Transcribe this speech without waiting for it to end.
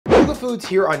Foods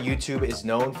here on YouTube is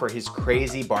known for his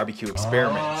crazy barbecue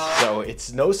experiments, so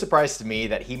it's no surprise to me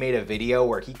that he made a video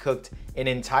where he cooked an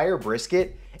entire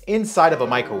brisket inside of a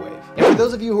microwave. And for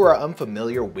those of you who are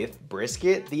unfamiliar with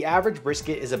brisket, the average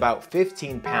brisket is about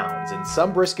 15 pounds, and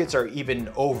some briskets are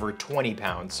even over 20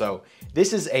 pounds, so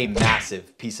this is a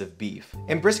massive piece of beef.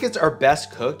 And briskets are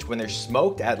best cooked when they're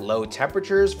smoked at low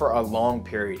temperatures for a long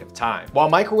period of time, while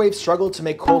microwaves struggle to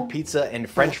make cold pizza and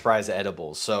french fries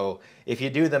edible, so if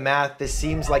you do the math, this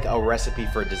seems like a recipe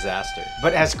for disaster.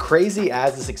 But as crazy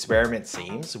as this experiment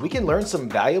seems, we can learn some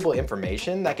valuable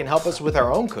information that can help us with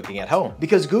our own cooking at home.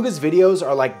 Because Guga's videos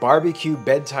are like barbecue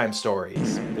bedtime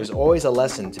stories. There's always a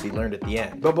lesson to be learned at the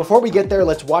end. But before we get there,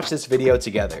 let's watch this video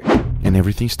together. And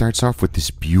everything starts off with this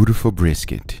beautiful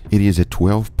brisket. It is a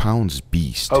 12 pounds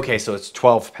beast. Okay, so it's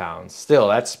 12 pounds. Still,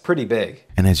 that's pretty big.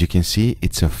 And as you can see,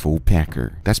 it's a full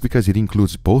packer. That's because it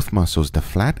includes both muscles, the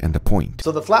flat and the point.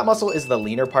 So the flat muscle is the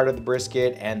leaner part of the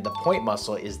brisket, and the point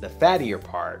muscle is the fattier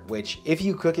part, which if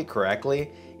you cook it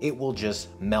correctly, it will just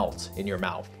melt in your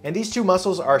mouth. And these two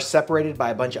muscles are separated by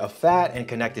a bunch of fat and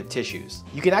connective tissues.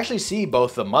 You can actually see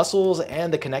both the muscles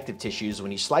and the connective tissues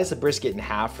when you slice a brisket in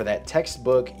half for that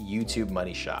textbook YouTube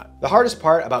money shot. The hardest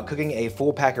part about cooking a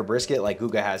full packer brisket like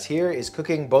Guga has here is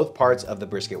cooking both parts of the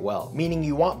brisket well, meaning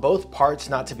you want both parts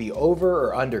not to be over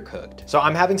or undercooked. So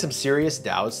I'm having some serious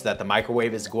doubts that the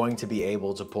microwave is going to be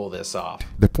able to pull this off.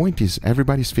 The point is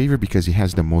everybody's favorite because it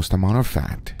has the most amount of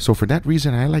fat. So for that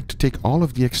reason, I like to take all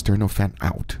of the external fat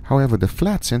out. However, the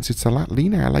flat, since it's a lot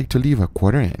leaner, I like to leave a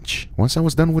 1/4 inch. Once I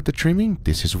was done with the trimming,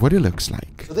 this is what it looks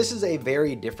like. So this is a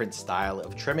very different style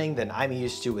of trimming than I'm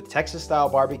used to with Texas style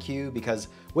barbecue, because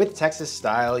with Texas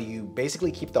style, you basically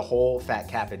keep the whole fat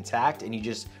cap intact and you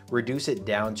just reduce it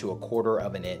down to a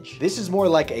 1/4 inch. This is more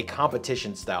like a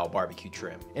competition style barbecue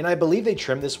trim. And I believe they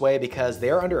trim this way because they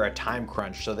are under a time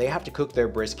crunch, so they have to cook their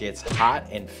briskets hot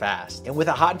and fast. And with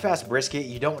a hot and fast brisket,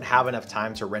 you don't have enough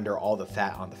time to render all the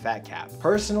fat on the fat cap.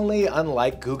 Personally,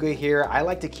 unlike Guga here, I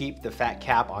like to keep the fat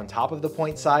cap on top of the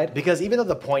point side, because even though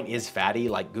the point is fatty,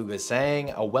 like Guga's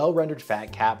saying, a well-rendered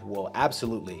fat cap will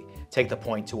absolutely take the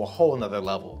point to a whole nother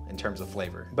level in terms of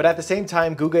flavor. But at the same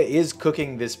time, Guga is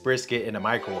cooking this brisket in a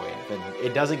microwave, and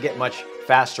it doesn't get much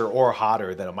faster or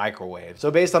hotter than a microwave. So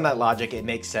based on that logic, it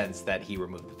makes sense that he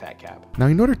removed the fat cap. Now,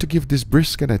 in order to give this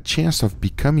brisket a chance of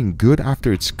becoming good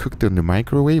after it's cooked in the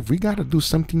microwave, we gotta do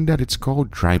something that it's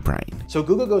called dry brine. So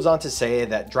Guga goes on to say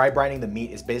that dry brining the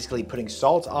meat is basically putting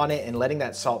salt on it and letting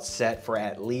that salt set for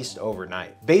at least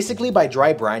overnight. Basically, by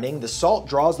dry brining, the salt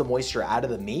draws the moisture out of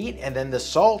the meat, and then the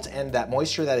salt and that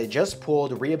moisture that it just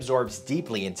pulled reabsorbs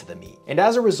deeply into the meat. And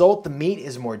as a result, the meat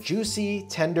is more juicy,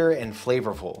 tender, and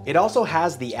flavorful. It also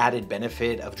has the added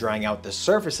benefit of drying out the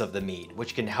surface of the meat,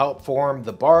 which can help form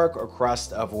the bark or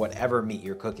crust of whatever meat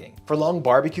you're cooking. For long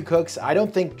barbecue cooks, I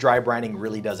don't think dry brining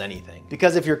really does anything,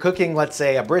 because if you're cooking, let's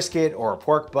say, a brisket or a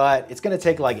pork butt, it's gonna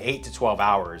take like 8 to 12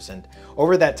 hours. And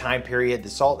over that time period, the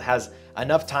salt has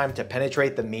enough time to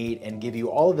penetrate the meat and give you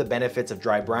all of the benefits of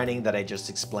dry brining that I just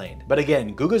explained. But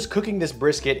again, Guga's cooking this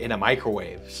brisket in a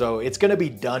microwave, so it's gonna be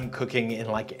done cooking in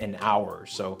like an hour.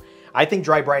 So I think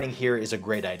dry brining here is a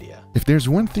great idea. If there's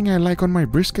one thing I like on my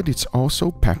brisket, it's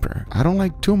also pepper. I don't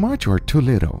like too much or too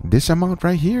little. This amount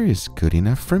right here is good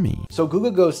enough for me. So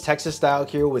Guga goes Texas style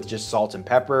here with just salt and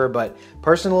pepper, but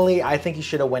personally, I think he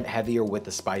should have went heavier with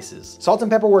the spices. Salt and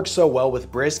pepper works so well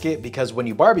with brisket because when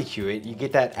you barbecue it, you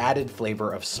get that added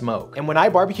flavor of smoke. And when I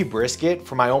barbecue brisket,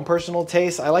 for my own personal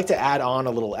taste, I like to add on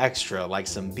a little extra, like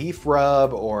some beef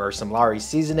rub or some Lawry's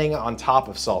seasoning on top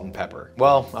of salt and pepper.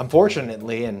 Well,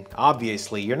 unfortunately, and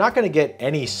obviously, you're not gonna get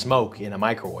any smoke in a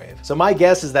microwave. So my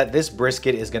guess is that this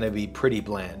brisket is gonna be pretty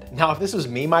bland. Now, if this was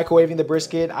me microwaving the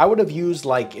brisket, I would have used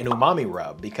like an umami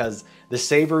rub, because the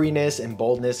savoriness and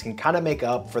boldness can kind of make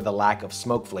up for the lack of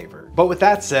smoke flavor. But with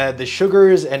that said, the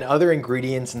sugars and other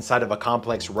ingredients inside of a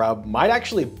complex rub might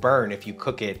actually burn if you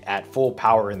cook it at full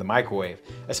power in the microwave,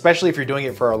 especially if you're doing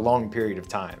it for a long period of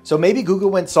time. So maybe Guga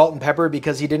went salt and pepper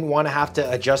because he didn't want to have to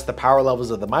adjust the power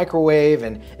levels of the microwave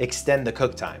and extend the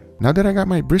cook time. Now that I got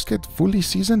my brisket fully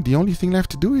seasoned, the only thing left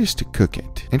to do is to cook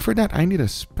it. And for that, I need a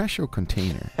special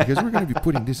container because we're going to be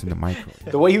putting this in the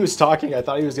microwave. The way he was talking, I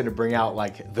thought he was going to bring out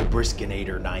like the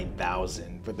Briskinator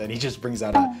 9000, but then he just brings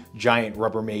out a giant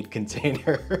Rubbermaid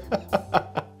container.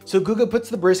 So Guga puts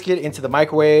the brisket into the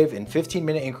microwave in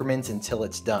 15-minute increments until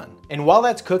it's done. And while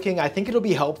that's cooking, I think it'll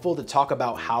be helpful to talk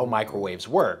about how microwaves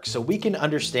work so we can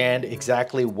understand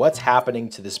exactly what's happening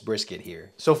to this brisket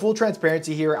here. So full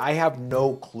transparency here, I have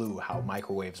no clue how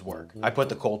microwaves work. I put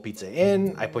the cold pizza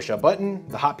in, I push a button,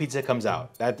 the hot pizza comes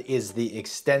out. That is the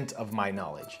extent of my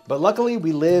knowledge. But luckily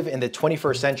we live in the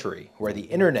 21st century where the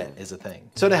internet is a thing.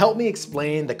 So to help me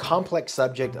explain the complex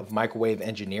subject of microwave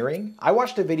engineering, I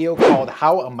watched a video called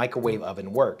How a Microwave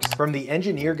Oven Works from the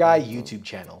Engineer Guy YouTube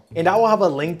channel. And I will have a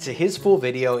link to his full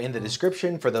video in the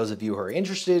description for those of you who are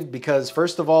interested, because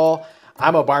first of all,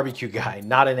 I'm a barbecue guy,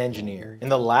 not an engineer. And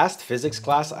the last physics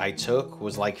class I took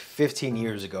was like 15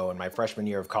 years ago in my freshman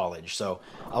year of college. So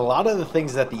a lot of the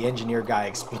things that the engineer guy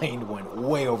explained went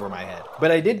way over my head.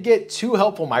 But I did get 2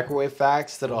 helpful microwave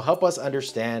facts that'll help us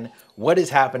understand what is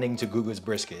happening to Guga's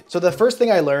brisket. So the first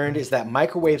thing I learned is that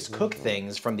microwaves cook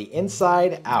things from the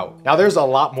inside out. Now there's a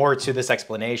lot more to this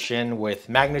explanation with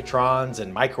magnetrons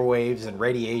and microwaves and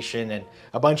radiation and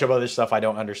a bunch of other stuff I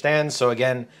don't understand. So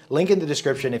again, link in the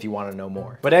description if you want to know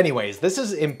more. But anyways, this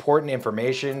is important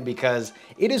information because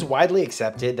it is widely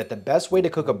accepted that the best way to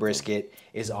cook a brisket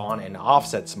is on an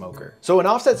offset smoker. So an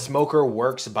offset smoker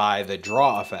works by the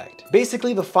draw effect.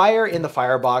 Basically, the fire in the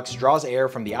firebox draws air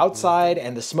from the outside,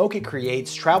 and the smoke it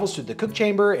creates travels through the cook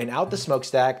chamber and out the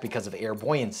smokestack because of air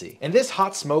buoyancy. And this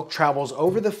hot smoke travels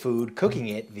over the food, cooking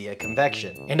it via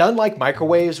convection. And unlike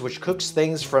microwaves, which cooks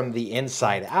things from the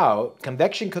inside out,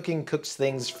 convection cooking cooks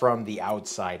things from the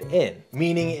outside in.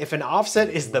 Meaning, if an offset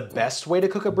is the best way to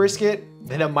cook a brisket,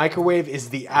 then a microwave is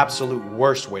the absolute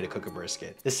worst way to cook a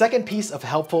brisket. The second piece of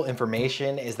helpful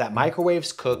information is that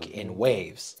microwaves cook in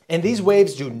waves. And these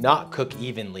waves do not cook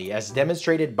evenly, as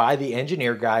demonstrated by the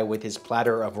engineer guy with his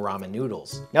platter of ramen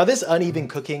noodles. Now this uneven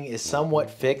cooking is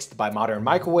somewhat fixed by modern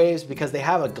microwaves because they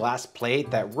have a glass plate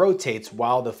that rotates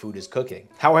while the food is cooking.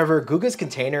 However, Guga's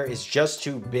container is just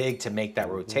too big to make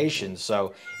that rotation,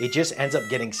 so it just ends up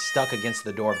getting stuck against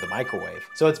the door of the microwave.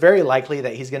 So it's very likely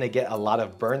that he's gonna get a lot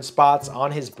of burn spots on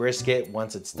his brisket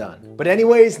once it's done. But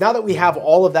anyways, now that we have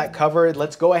all of that covered,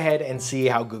 let's go ahead and see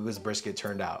how Guga's brisket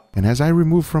turned out. And as I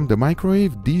remove from the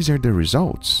microwave, these are the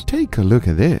results. Take a look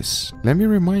at this. Let me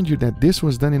remind you that this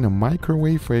was done in a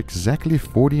microwave for exactly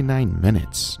 49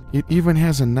 minutes. It even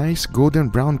has a nice golden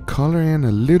brown color and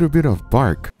a little bit of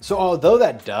bark. So although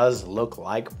that does look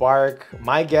like bark,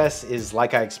 my guess is,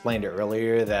 like I explained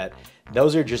earlier, that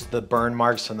those are just the burn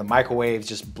marks from the microwaves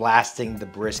just blasting the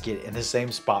brisket in the same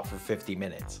spot for 50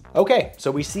 minutes. Okay, so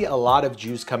we see a lot of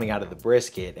juice coming out of the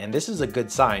brisket, and this is a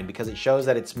good sign because it shows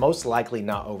that it's most likely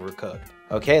not overcooked.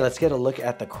 Okay, let's get a look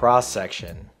at the cross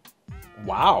section.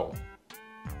 Wow,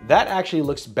 that actually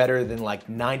looks better than like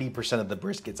 90% of the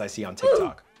briskets I see on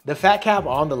TikTok. The fat cap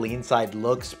on the lean side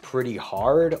looks pretty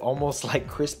hard, almost like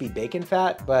crispy bacon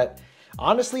fat, but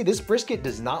honestly, this brisket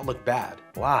does not look bad.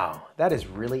 Wow, that is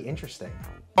really interesting.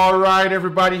 All right,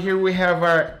 everybody, here we have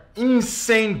our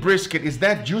insane brisket. Is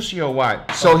that juicy or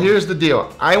what? So here's the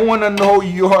deal. I want to know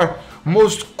your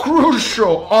most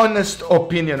crucial, honest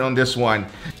opinion on this one.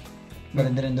 But I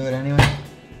didn't do it anyway.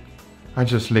 I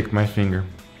just licked my finger,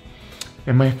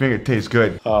 and my finger tastes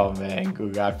good. Oh man,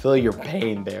 Guga, I feel your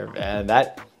pain there, man.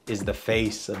 That is the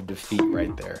face of defeat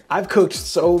right there. I've cooked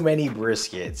so many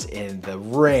briskets in the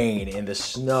rain, in the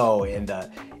snow, in the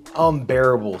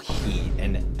unbearable heat,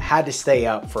 and had to stay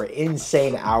up for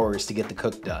insane hours to get the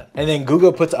cook done. And then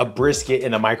Guga puts a brisket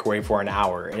in the microwave for an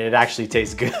hour and it actually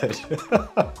tastes good.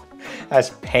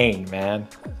 That's pain, man.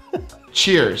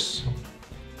 Cheers.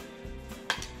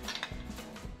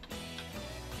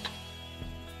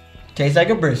 Tastes like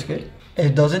a brisket.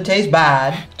 It doesn't taste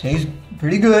bad. Tastes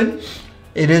pretty good.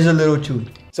 It is a little chewy.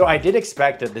 So I did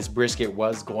expect that this brisket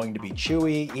was going to be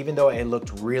chewy, even though it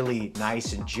looked really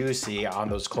nice and juicy on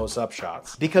those close-up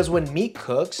shots. Because when meat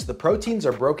cooks, the proteins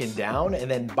are broken down and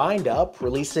then bind up,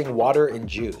 releasing water and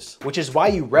juice, which is why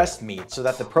you rest meat, so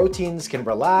that the proteins can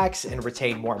relax and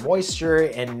retain more moisture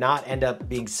and not end up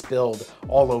being spilled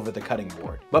all over the cutting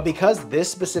board. But because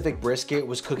this specific brisket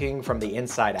was cooking from the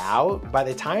inside out, by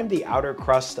the time the outer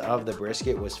crust of the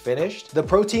brisket was finished, the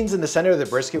proteins in the center of the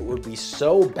brisket would be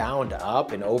so bound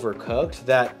up and overcooked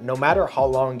that no matter how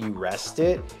long you rest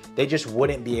it, they just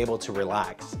wouldn't be able to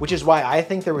relax. Which is why I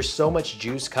think there was so much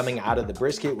juice coming out of the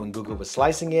brisket when Guga was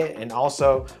slicing it, and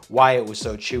also why it was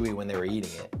so chewy when they were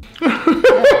eating it.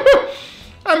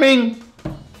 I mean,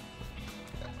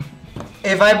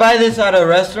 if I buy this at a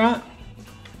restaurant,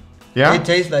 yeah, it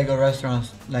tastes like a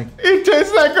restaurant Like, It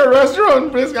tastes like a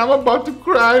restaurant brisket. I'm about to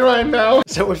cry right now.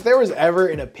 So if there was ever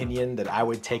an opinion that I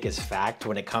would take as fact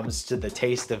when it comes to the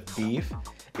taste of beef,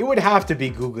 it would have to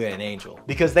be Guga and Angel,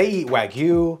 because they eat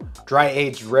Wagyu, dry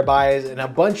aged ribeyes, and a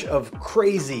bunch of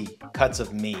crazy cuts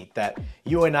of meat that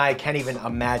you and I can't even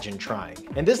imagine trying.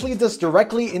 And this leads us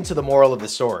directly into the moral of the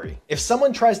story. If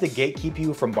someone tries to gatekeep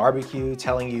you from barbecue,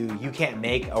 telling you you can't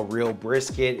make a real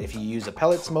brisket if you use a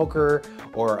pellet smoker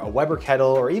or a Weber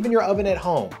kettle or even your oven at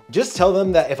home, just tell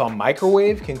them that if a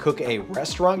microwave can cook a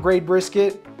restaurant grade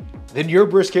brisket, then your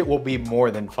brisket will be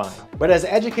more than fine. But as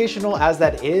educational as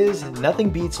that is, nothing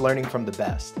beats learning from the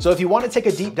best. So if you want to take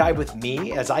a deep dive with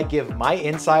me as I give my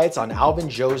insights on Alvin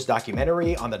Joe's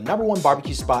documentary on the #1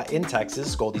 barbecue spot in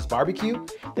Texas, Goldie's Barbecue,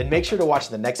 then make sure to watch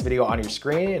the next video on your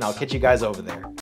screen and I'll catch you guys over there.